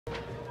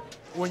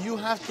when you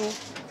have to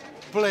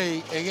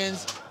play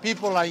against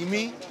people like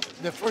me,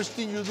 the first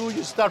thing you do,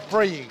 you start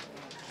praying.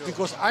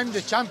 Because I'm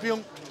the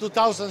champion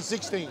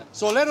 2016.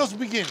 So let us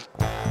begin.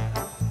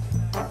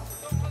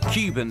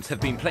 Cubans have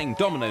been playing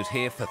dominoes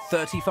here for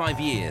 35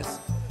 years.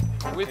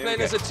 We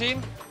playing as a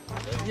team?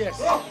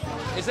 Yes.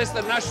 Is this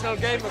the national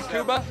game of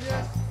Cuba?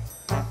 Yes.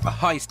 A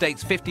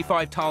high-stakes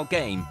 55-tile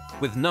game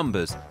with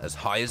numbers as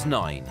high as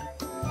 9.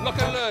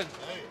 Look and learn.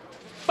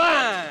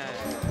 Bang!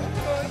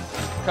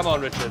 Come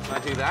on, Richard. Can I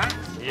do that?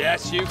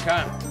 Yes, you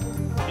can.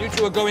 You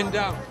two are going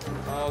down.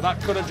 Oh,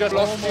 that could have just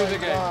lost you the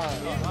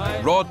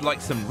game. Rhod, like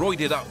some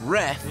roided-up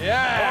ref,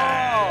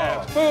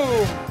 Yeah!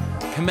 Boom!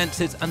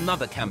 commences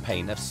another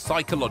campaign of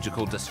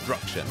psychological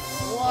destruction.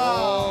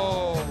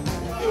 Wow. Oh,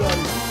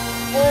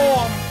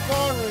 Oh,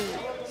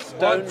 I'm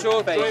sorry. 1,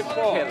 2, 3, 4.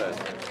 Killers.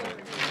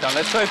 Done,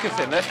 let's focus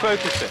in, let's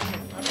focus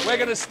in. We're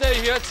going to stay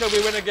here till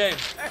we win a game.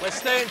 We're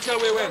staying till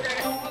we win.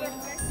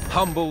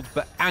 Humbled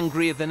but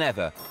angrier than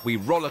ever, we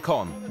rollick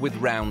on with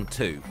round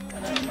 2.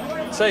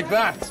 Take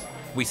that.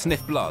 We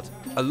sniff blood,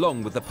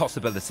 along with the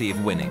possibility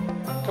of winning.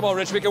 Come on,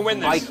 Rich, we can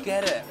win this. I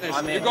get it.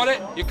 I mean, You got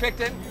it? You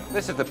clicked in?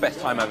 this is the best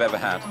time I've ever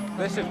had.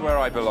 This is where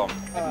I belong.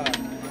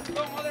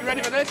 You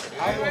ready for this?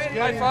 I was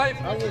getting, High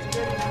five. I was getting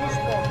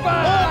goosebumps.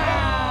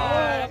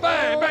 Bang!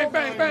 Bang, bang,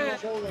 bang,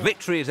 bang.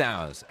 Victory is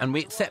ours, and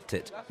we accept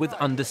it with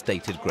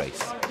understated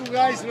grace. You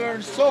guys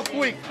learn so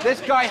quick.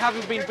 This guy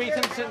hasn't been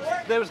beaten since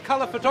there was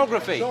colour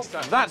photography.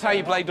 That's how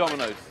you play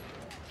dominoes.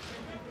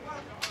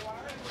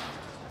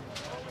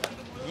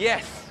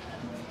 Yes.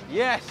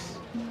 Yes.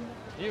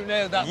 You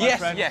nailed that, my Yes,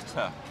 friend. yes,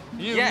 sir.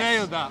 You Yes.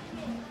 nailed that.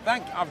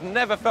 I've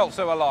never felt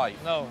so alive.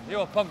 No,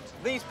 you're pumped.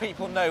 These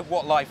people know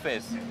what life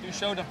is. You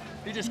showed them.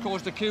 You just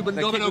caused the Cuban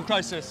They're domino keeping-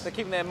 crisis. They're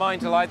keeping their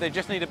minds alive. They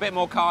just need a bit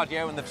more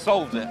cardio, and they've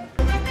solved it.